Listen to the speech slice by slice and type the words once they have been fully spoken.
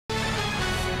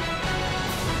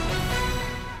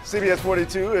CBS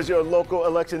 42 is your local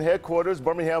election headquarters.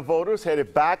 Birmingham voters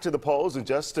headed back to the polls in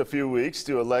just a few weeks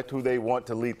to elect who they want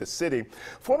to lead the city.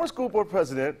 Former school board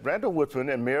president Randall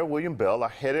Woodfin and Mayor William Bell are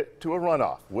headed to a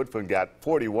runoff. Woodfin got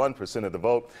 41% of the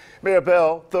vote. Mayor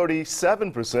Bell,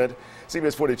 37%.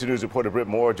 CBS 42 News reporter Britt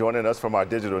Moore joining us from our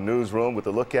digital newsroom with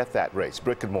a look at that race.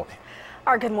 Britt, good morning.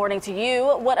 Our good morning to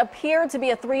you. What appeared to be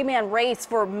a three-man race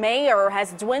for mayor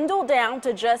has dwindled down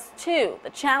to just two. The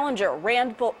challenger,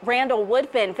 Randall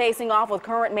Woodfin, facing off with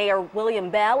current mayor William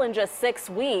Bell in just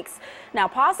 6 weeks. Now,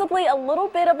 possibly a little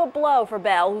bit of a blow for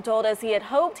Bell, who told us he had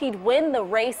hoped he'd win the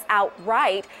race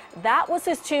outright. That was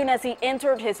his tune as he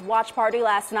entered his watch party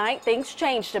last night. Things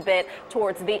changed a bit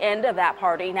towards the end of that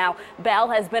party. Now, Bell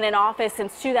has been in office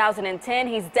since 2010.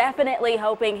 He's definitely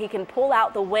hoping he can pull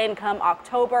out the win come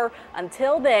October.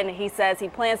 Until then, he says he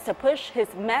plans to push his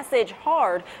message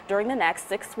hard during the next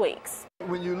 6 weeks.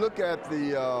 When you look at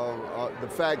the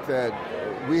fact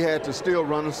that we had to still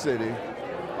run a city,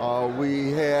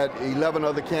 we had 11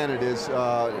 other candidates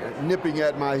nipping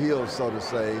at my heels, so to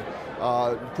say,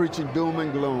 preaching doom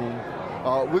and gloom.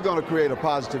 We're going to create a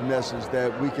positive message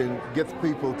that we can get the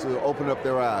people to open up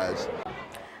their eyes.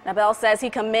 Now, Bell says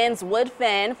he commends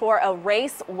Woodfin for a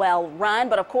race well run,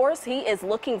 but of course he is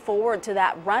looking forward to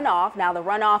that runoff. Now, the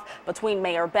runoff between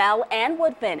Mayor Bell and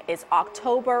Woodfin is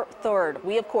October 3rd.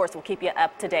 We, of course, will keep you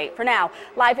up to date. For now,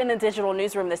 live in the digital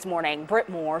newsroom this morning, Britt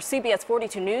Moore, CBS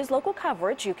 42 News, local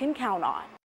coverage you can count on.